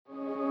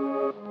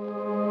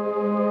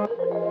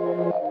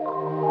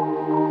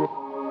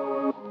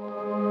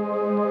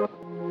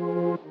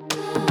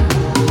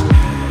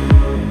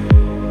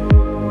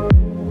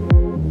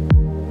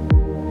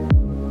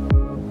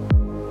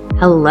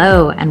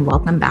Hello, and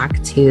welcome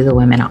back to the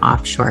Women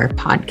Offshore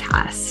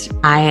podcast.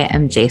 I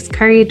am Jace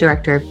Curry,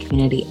 Director of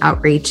Community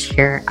Outreach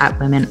here at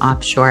Women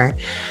Offshore.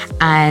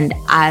 And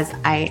as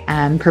I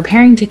am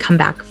preparing to come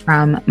back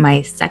from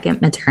my second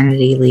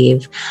maternity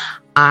leave,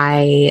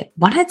 I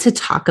wanted to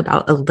talk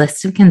about a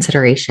list of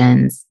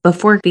considerations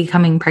before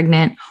becoming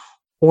pregnant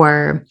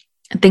or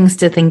things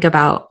to think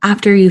about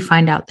after you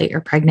find out that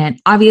you're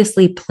pregnant.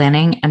 Obviously,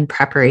 planning and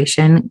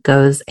preparation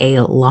goes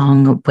a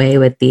long way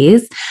with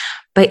these.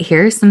 But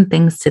here's some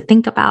things to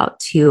think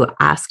about, to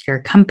ask your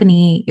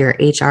company, your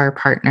HR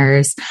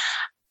partners,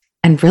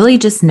 and really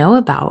just know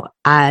about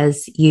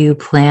as you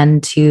plan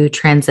to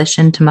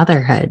transition to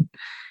motherhood.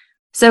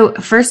 So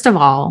first of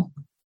all,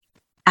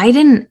 I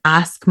didn't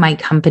ask my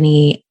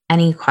company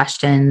any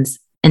questions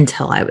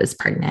until I was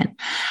pregnant.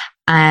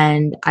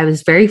 And I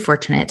was very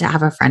fortunate to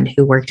have a friend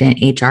who worked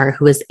in HR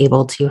who was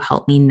able to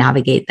help me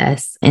navigate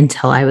this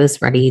until I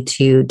was ready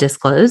to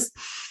disclose.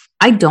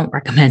 I don't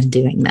recommend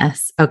doing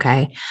this,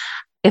 okay?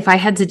 If I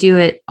had to do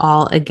it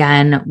all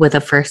again with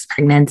a first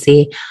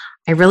pregnancy,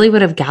 I really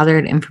would have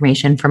gathered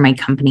information from my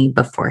company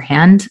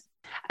beforehand.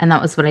 And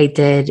that was what I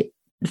did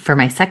for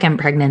my second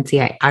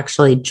pregnancy. I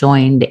actually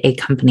joined a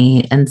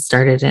company and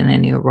started in a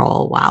new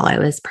role while I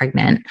was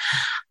pregnant.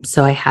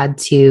 So I had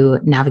to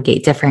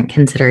navigate different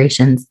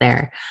considerations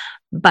there.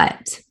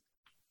 But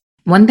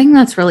one thing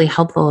that's really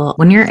helpful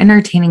when you're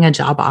entertaining a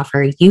job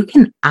offer, you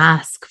can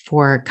ask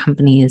for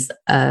companies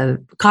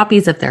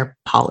copies of their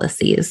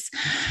policies.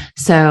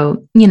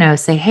 So,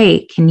 say,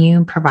 hey, can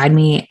you provide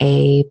me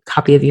a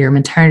copy of your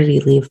maternity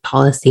leave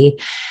policy?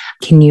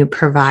 Can you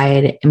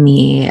provide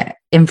me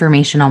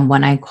information on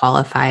when I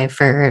qualify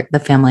for the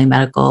family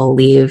medical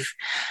leave,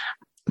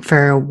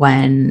 for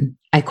when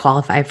I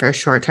qualify for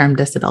short-term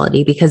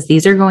disability? Because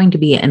these are going to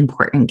be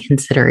important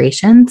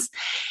considerations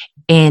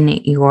in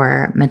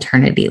your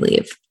maternity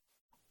leave.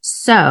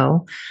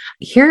 So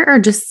here are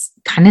just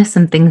kind of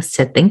some things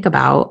to think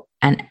about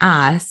and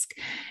ask,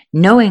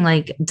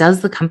 knowing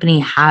does the company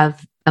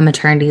have a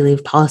maternity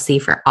leave policy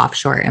for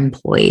offshore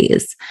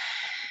employees?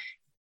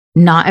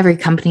 Not every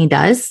company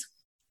does.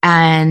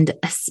 And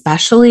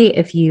especially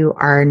if you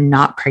are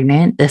not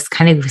pregnant, this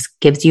kind of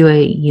gives you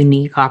a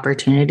unique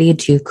opportunity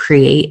to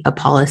create a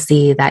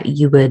policy that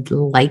you would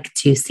like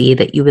to see,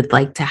 that you would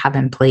like to have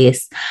in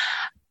place.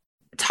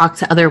 Talk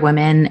to other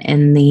women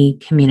in the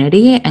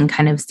community and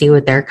kind of see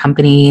what their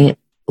company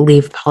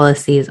leave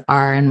policies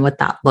are and what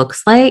that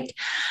looks like.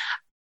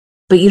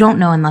 But you don't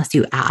know unless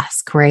you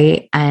ask,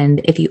 right?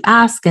 And if you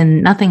ask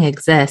and nothing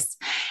exists,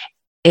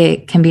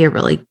 it can be a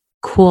really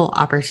cool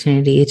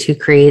opportunity to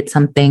create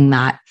something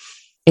that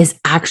is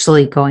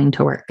actually going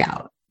to work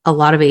out. A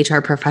lot of HR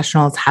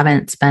professionals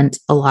haven't spent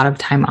a lot of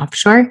time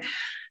offshore,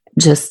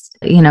 just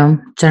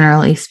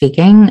generally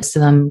speaking. So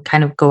them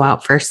kind of go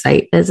out for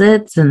site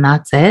visits and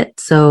that's it.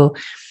 So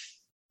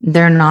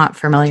they're not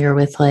familiar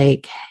with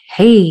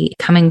hey,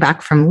 coming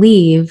back from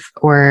leave,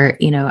 or,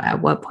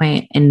 at what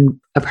point in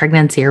a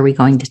pregnancy are we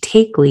going to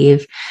take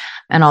leave,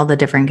 and all the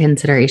different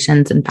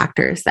considerations and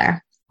factors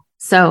there.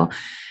 So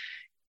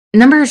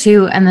number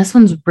two, and this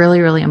one's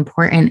really, really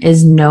important,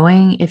 is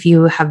knowing if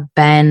you have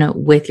been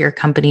with your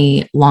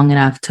company long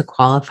enough to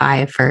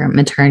qualify for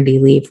maternity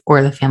leave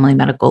or the Family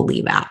Medical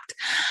Leave Act.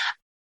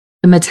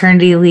 The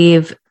maternity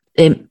leave,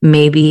 it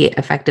may be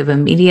effective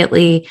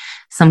immediately.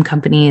 Some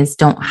companies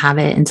don't have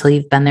it until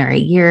you've been there a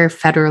year.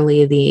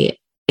 Federally,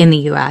 in the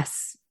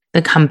US,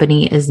 the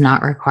company is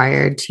not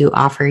required to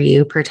offer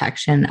you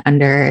protection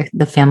under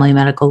the Family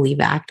Medical Leave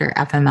Act, or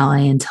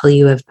FMLA, until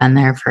you have been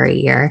there for a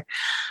year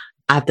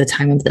at the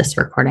time of this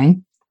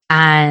recording.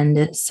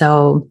 And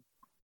so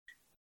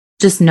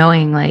just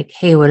knowing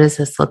hey, what does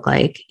this look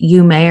like?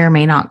 You may or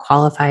may not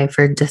qualify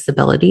for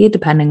disability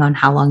depending on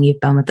how long you've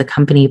been with the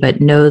company, but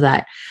know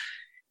that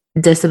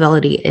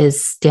disability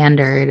is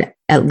standard,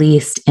 at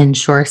least in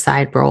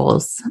shoreside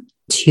roles,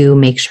 to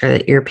make sure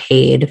that you're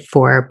paid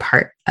for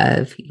part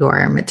of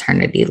your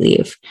maternity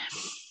leave.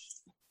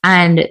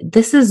 And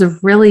this is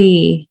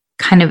really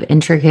kind of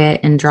intricate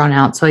and drawn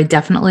out. So I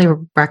definitely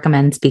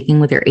recommend speaking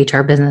with your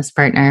HR business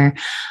partner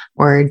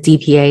or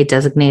DPA,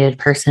 designated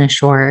person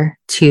ashore,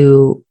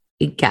 to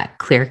get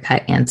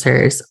clear-cut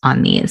answers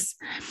on these.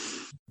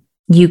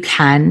 You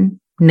can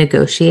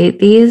negotiate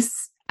these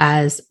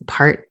as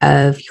part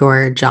of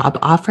your job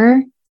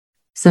offer.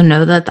 So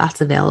know that that's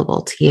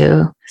available to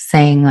you,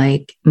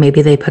 saying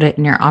maybe they put it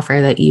in your offer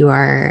that you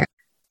are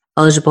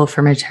eligible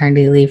for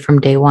maternity leave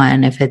from day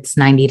one, if it's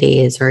 90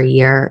 days or a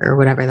year or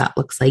whatever that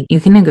looks like. You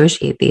can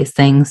negotiate these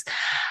things.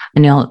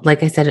 And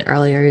like I said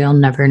earlier, you'll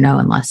never know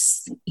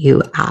unless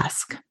you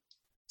ask.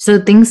 So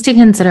things to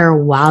consider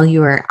while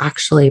you are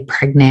actually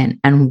pregnant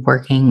and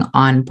working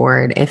on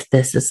board, if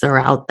this is the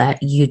route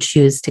that you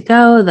choose to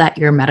go, that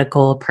your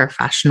medical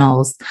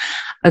professionals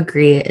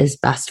agree is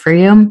best for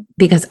you,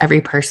 because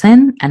every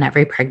person and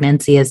every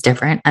pregnancy is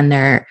different, and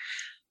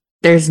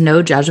there's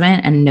no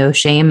judgment and no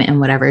shame in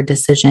whatever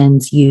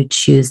decisions you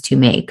choose to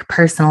make.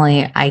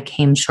 Personally, I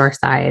came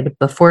shoreside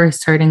before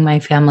starting my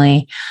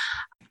family,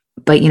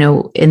 but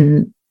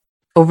in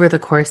over the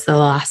course of the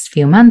last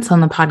few months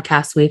on the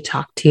podcast, we've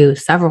talked to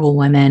several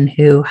women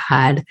who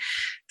had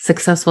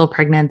successful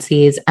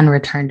pregnancies and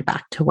returned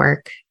back to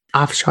work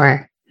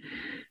offshore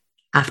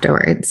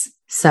afterwards.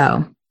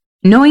 So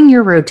knowing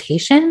your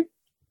rotation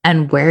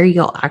and where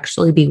you'll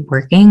actually be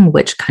working,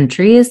 which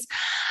countries,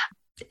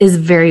 is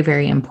very,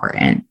 very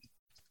important.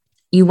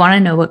 You want to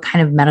know what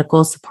kind of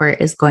medical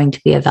support is going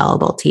to be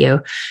available to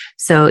you.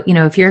 So,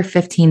 if you're a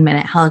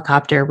 15-minute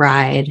helicopter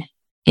ride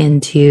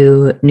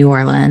into New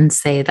Orleans,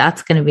 say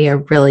that's going to be a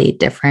really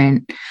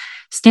different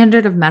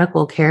standard of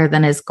medical care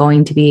than is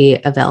going to be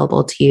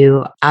available to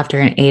you after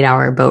an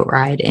 8-hour boat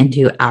ride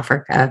into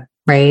Africa,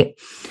 right?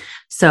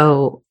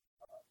 So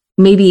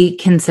maybe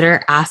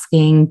consider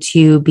asking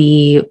to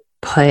be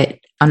put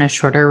on a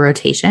shorter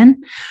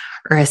rotation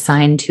or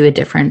assigned to a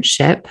different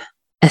ship,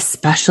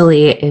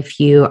 especially if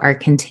you are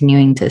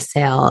continuing to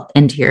sail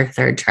into your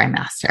third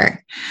trimester.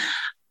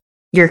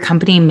 Your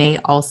company may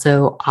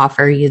also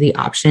offer you the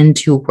option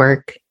to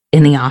work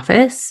in the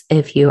office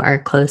if you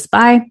are close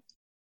by,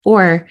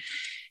 or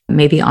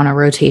maybe on a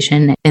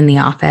rotation in the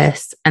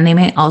office. And they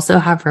may also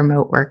have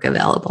remote work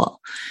available.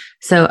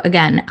 So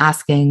again,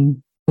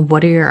 asking,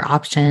 what are your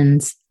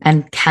options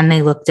and can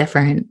they look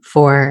different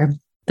for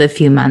the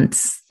few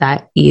months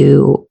that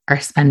you are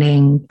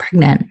spending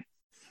pregnant?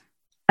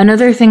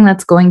 Another thing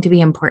that's going to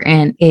be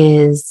important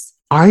is,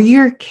 are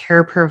your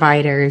care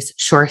providers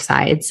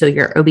shoreside? So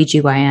your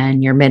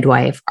OBGYN, your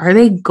midwife, are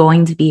they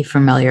going to be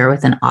familiar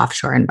with an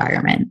offshore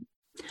environment?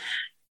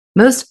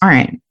 Most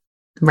aren't,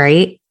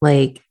 right?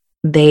 Like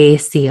they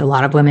see a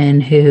lot of women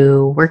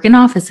who work in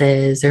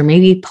offices or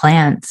maybe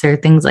plants or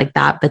things like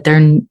that, but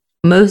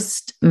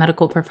most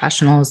medical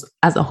professionals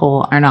as a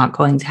whole are not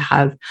going to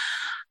have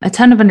a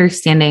ton of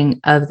understanding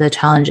of the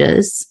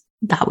challenges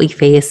that we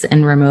face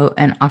in remote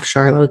and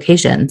offshore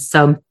locations.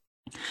 So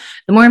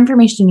the more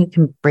information you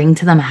can bring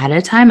to them ahead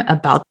of time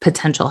about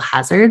potential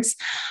hazards,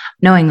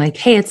 knowing like,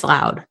 hey, it's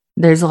loud,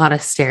 there's a lot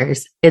of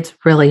stairs, it's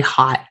really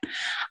hot.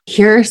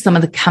 Here are some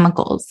of the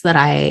chemicals that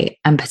I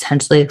am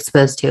potentially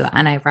exposed to.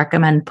 And I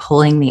recommend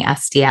pulling the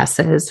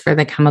SDSs for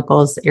the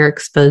chemicals that you're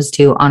exposed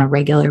to on a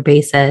regular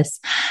basis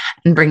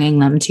and bringing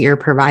them to your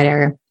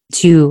provider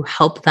to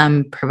help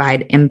them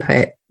provide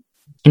input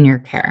in your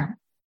care.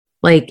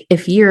 Like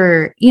if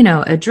you're,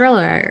 a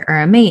driller or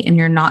a mate and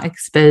you're not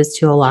exposed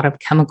to a lot of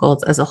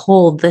chemicals as a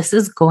whole, this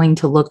is going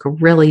to look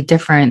really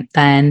different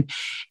than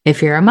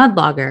if you're a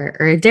mudlogger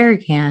or a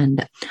derrick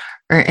hand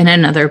or in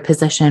another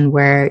position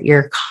where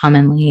you're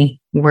commonly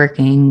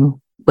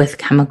working with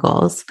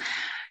chemicals.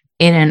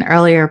 In an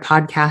earlier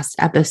podcast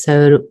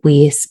episode,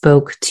 we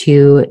spoke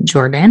to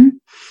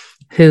Jordan,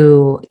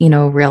 who,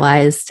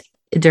 realized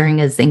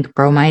during a zinc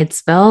bromide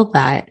spill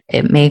that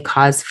it may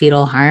cause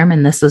fetal harm.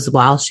 And this was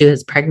while she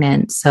was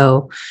pregnant.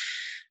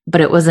 But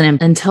it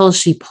wasn't until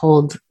she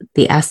pulled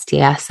the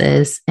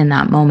SDSs in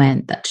that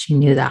moment that she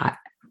knew that,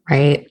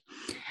 right?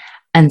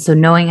 And so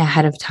knowing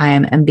ahead of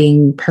time and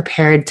being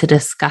prepared to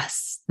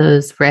discuss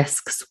those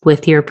risks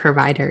with your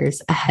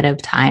providers ahead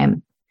of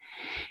time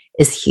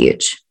is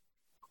huge.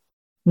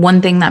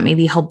 One thing that may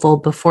be helpful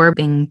before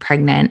being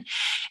pregnant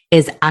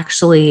is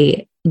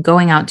actually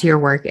going out to your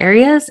work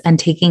areas and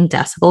taking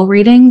decibel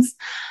readings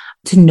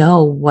to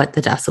know what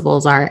the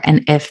decibels are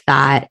and if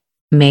that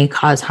may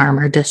cause harm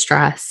or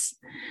distress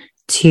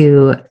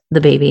to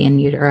the baby in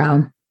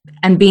utero,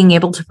 and being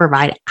able to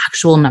provide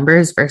actual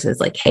numbers versus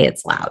like, hey,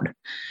 it's loud,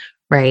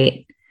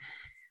 right?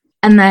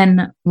 And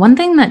then one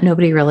thing that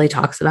nobody really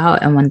talks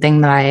about, and one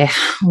thing that I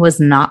was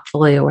not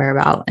fully aware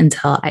about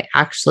until I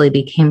actually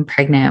became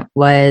pregnant,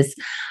 was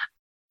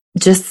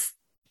just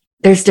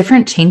there's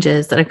different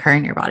changes that occur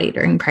in your body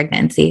during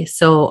pregnancy.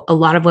 So a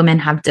lot of women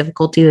have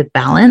difficulty with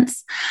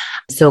balance.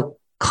 So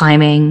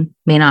climbing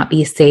may not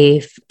be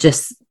safe.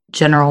 Just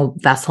general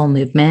vessel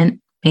movement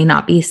may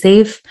not be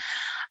safe.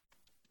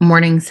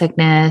 Morning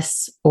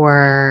sickness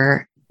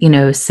or,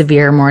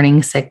 severe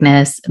morning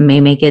sickness may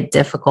make it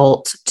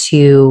difficult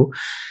to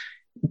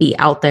be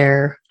out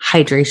there.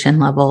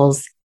 Hydration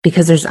levels,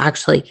 because there's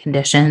actually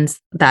conditions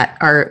that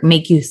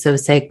make you so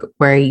sick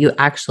where you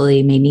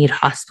actually may need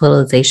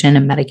hospitalization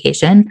and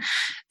medication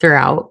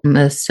throughout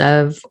most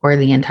of or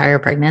the entire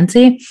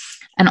pregnancy.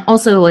 And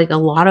also, like a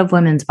lot of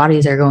women's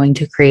bodies are going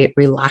to create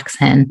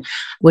relaxin,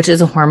 which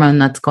is a hormone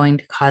that's going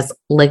to cause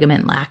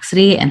ligament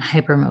laxity and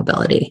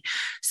hypermobility.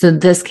 So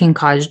this can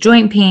cause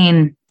joint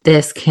pain.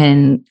 This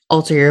can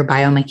alter your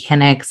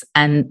biomechanics,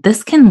 and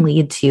this can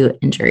lead to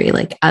injury.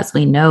 Like, as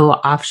we know,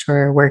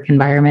 offshore work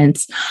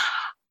environments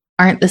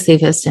aren't the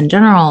safest in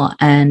general.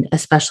 And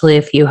especially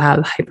if you have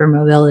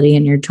hypermobility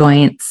in your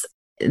joints,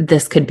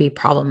 this could be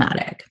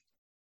problematic.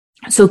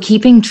 So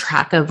keeping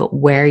track of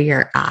where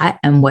you're at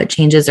and what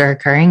changes are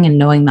occurring, and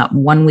knowing that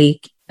 1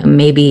 week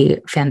may be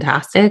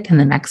fantastic and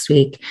the next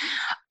week,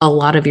 a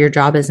lot of your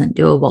job isn't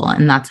doable,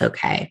 and that's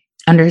okay.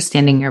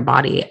 Understanding your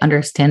body,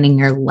 understanding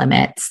your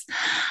limits.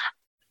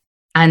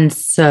 And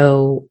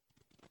so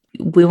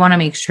we want to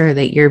make sure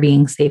that you're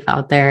being safe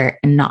out there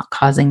and not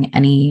causing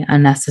any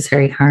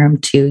unnecessary harm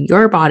to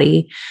your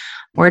body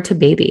or to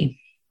baby.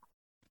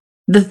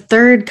 The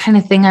third kind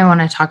of thing I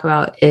want to talk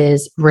about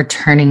is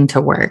returning to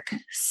work.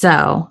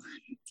 So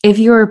if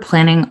you're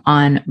planning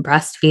on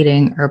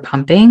breastfeeding or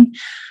pumping,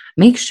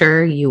 make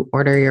sure you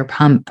order your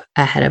pump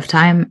ahead of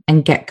time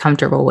and get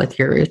comfortable with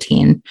your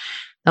routine.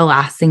 The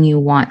last thing you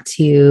want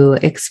to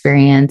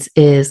experience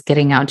is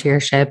getting out to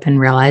your ship and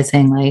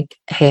realizing like,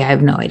 hey, I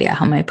have no idea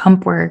how my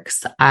pump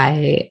works.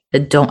 I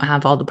don't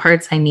have all the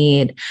parts I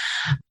need.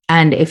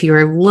 And if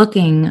you're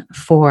looking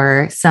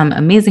for some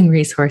amazing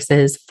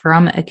resources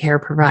from a care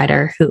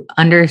provider who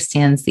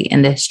understands the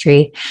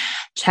industry,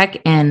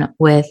 check in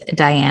with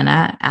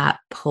Diana at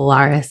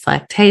Polaris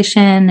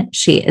Lactation.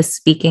 She is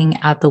speaking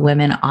at the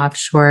Women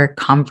Offshore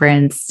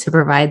Conference to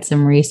provide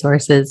some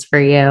resources for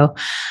you.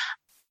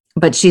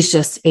 But she's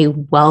just a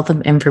wealth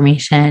of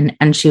information,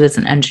 and she was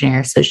an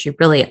engineer, so she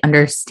really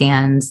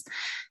understands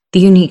the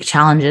unique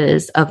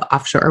challenges of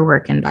offshore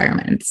work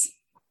environments.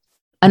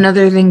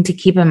 Another thing to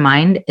keep in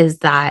mind is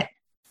that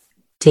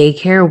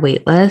daycare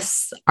wait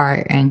lists are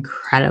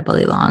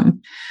incredibly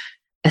long,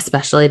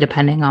 especially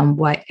depending on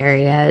what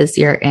areas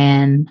you're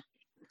in.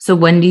 So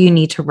when do you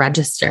need to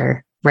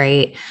register,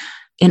 right?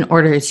 In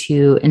order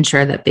to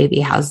ensure that baby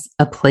has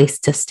a place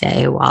to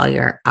stay while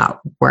you're at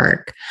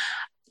work.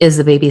 Is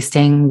the baby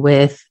staying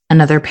with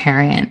another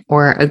parent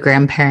or a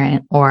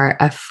grandparent or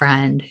a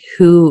friend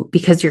who,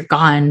 because you're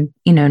gone,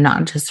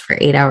 not just for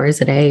 8 hours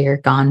a day, you're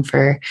gone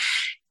for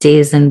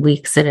days and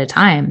weeks at a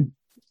time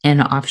in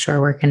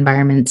offshore work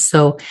environments.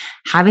 So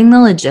having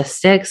the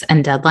logistics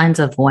and deadlines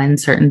of when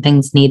certain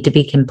things need to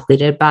be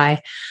completed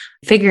by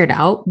figured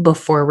out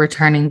before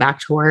returning back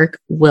to work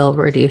will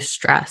reduce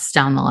stress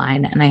down the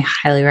line. And I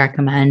highly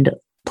recommend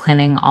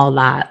planning all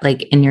that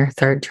like in your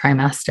third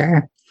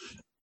trimester.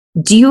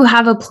 Do you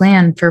have a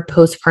plan for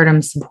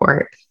postpartum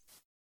support?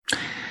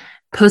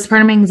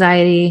 Postpartum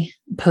anxiety,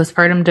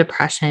 postpartum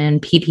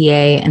depression,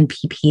 PPA, and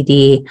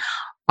PPD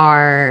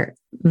are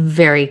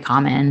very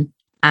common.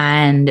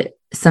 And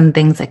some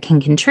things that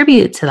can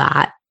contribute to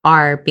that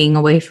are being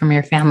away from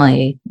your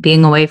family,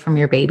 being away from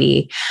your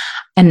baby,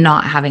 and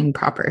not having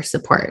proper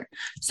support.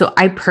 So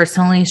I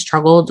personally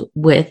struggled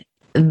with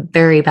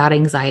very bad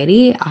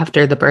anxiety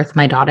after the birth of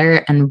my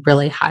daughter and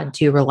really had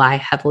to rely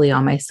heavily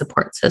on my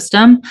support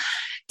system.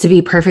 To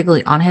be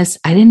perfectly honest,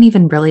 I didn't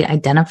even really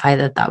identify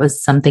that that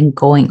was something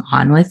going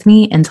on with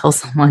me until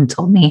someone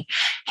told me,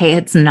 hey,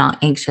 it's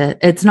not anxious.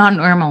 It's not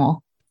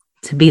normal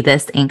to be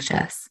this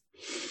anxious.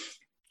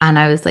 And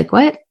I was like,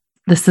 what?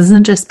 This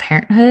isn't just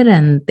parenthood.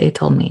 And they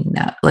told me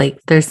no, like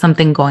there's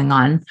something going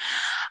on.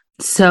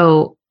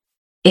 So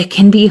it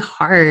can be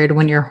hard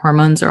when your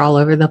hormones are all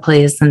over the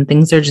place and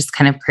things are just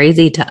kind of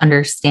crazy to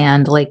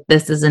understand, like,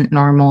 this isn't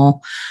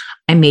normal.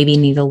 I maybe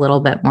need a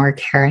little bit more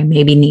care. I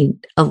maybe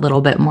need a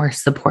little bit more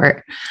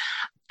support.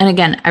 And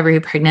again, every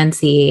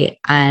pregnancy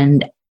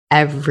and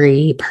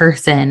every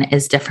person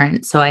is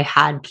different. So I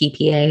had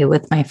PPA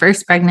with my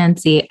first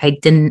pregnancy. I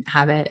didn't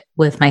have it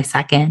with my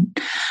second.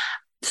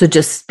 So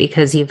just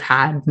because you've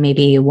had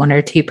maybe 1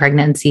 or 2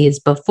 pregnancies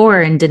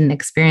before and didn't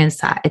experience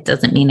that, it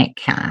doesn't mean it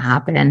can't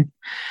happen.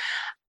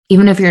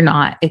 Even if you're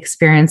not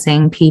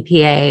experiencing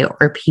PPA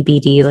or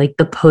PPD, like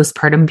the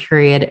postpartum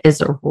period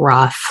is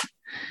rough.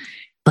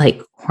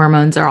 Like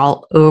hormones are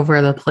all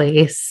over the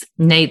place,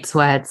 night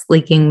sweats,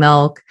 leaking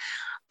milk,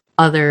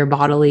 other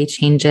bodily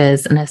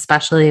changes, and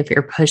especially if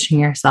you're pushing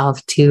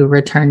yourself to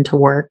return to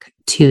work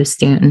too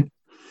soon.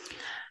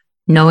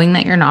 Knowing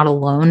that you're not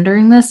alone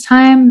during this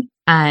time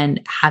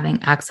and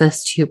having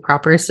access to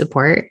proper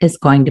support is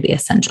going to be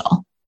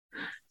essential.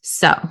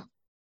 So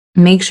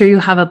make sure you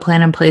have a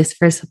plan in place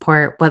for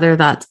support, whether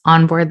that's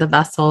on board the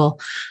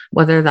vessel,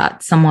 whether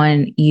that's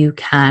someone you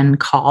can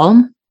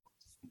call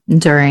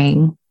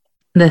during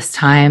this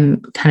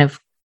time, kind of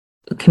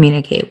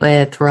communicate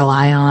with,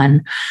 rely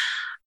on,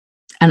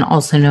 and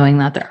also knowing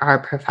that there are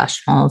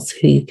professionals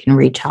who you can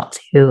reach out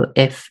to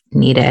if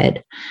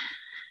needed.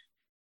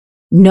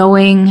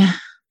 Knowing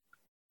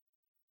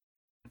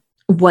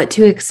what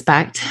to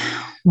expect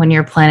when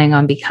you're planning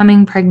on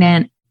becoming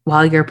pregnant,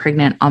 while you're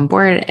pregnant on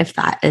board, if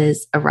that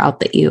is a route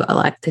that you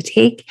elect to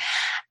take,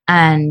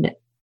 and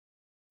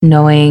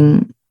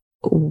knowing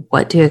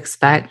what to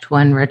expect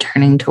when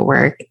returning to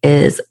work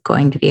is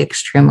going to be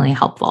extremely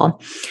helpful.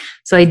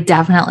 So I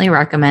definitely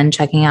recommend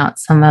checking out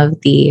some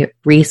of the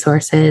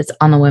resources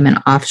on the Women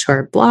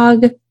Offshore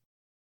blog.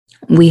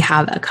 We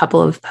have a couple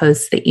of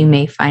posts that you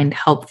may find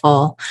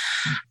helpful,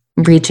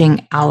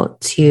 reaching out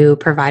to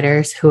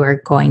providers who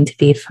are going to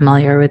be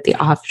familiar with the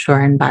offshore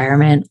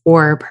environment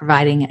or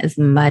providing as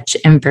much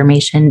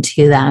information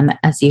to them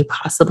as you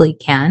possibly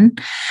can.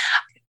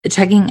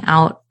 Checking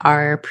out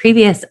our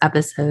previous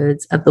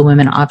episodes of the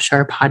Women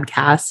Offshore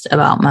podcast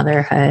about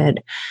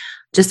motherhood,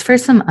 just for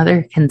some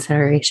other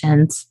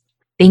considerations.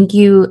 Thank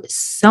you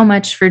so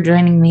much for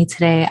joining me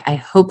today. I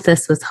hope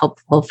this was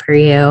helpful for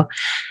you.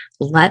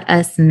 Let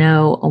us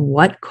know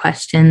what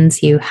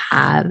questions you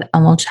have,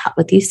 and we'll chat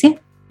with you soon.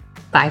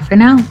 Bye for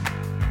now.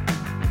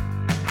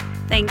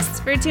 Thanks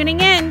for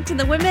tuning in to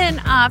the Women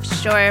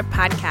Offshore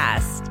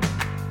podcast.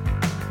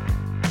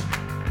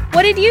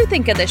 What did you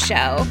think of the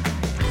show?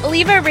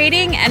 leave a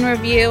rating and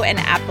review in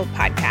Apple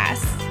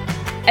Podcasts.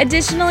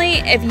 Additionally,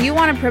 if you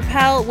want to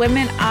propel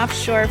Women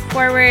Offshore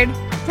forward,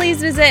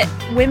 please visit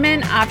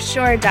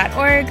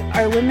womenoffshore.org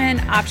or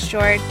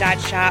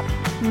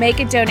womenoffshore.shop, make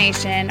a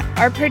donation,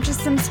 or purchase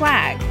some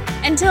swag.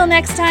 Until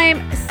next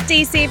time,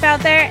 stay safe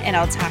out there, and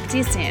I'll talk to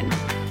you soon.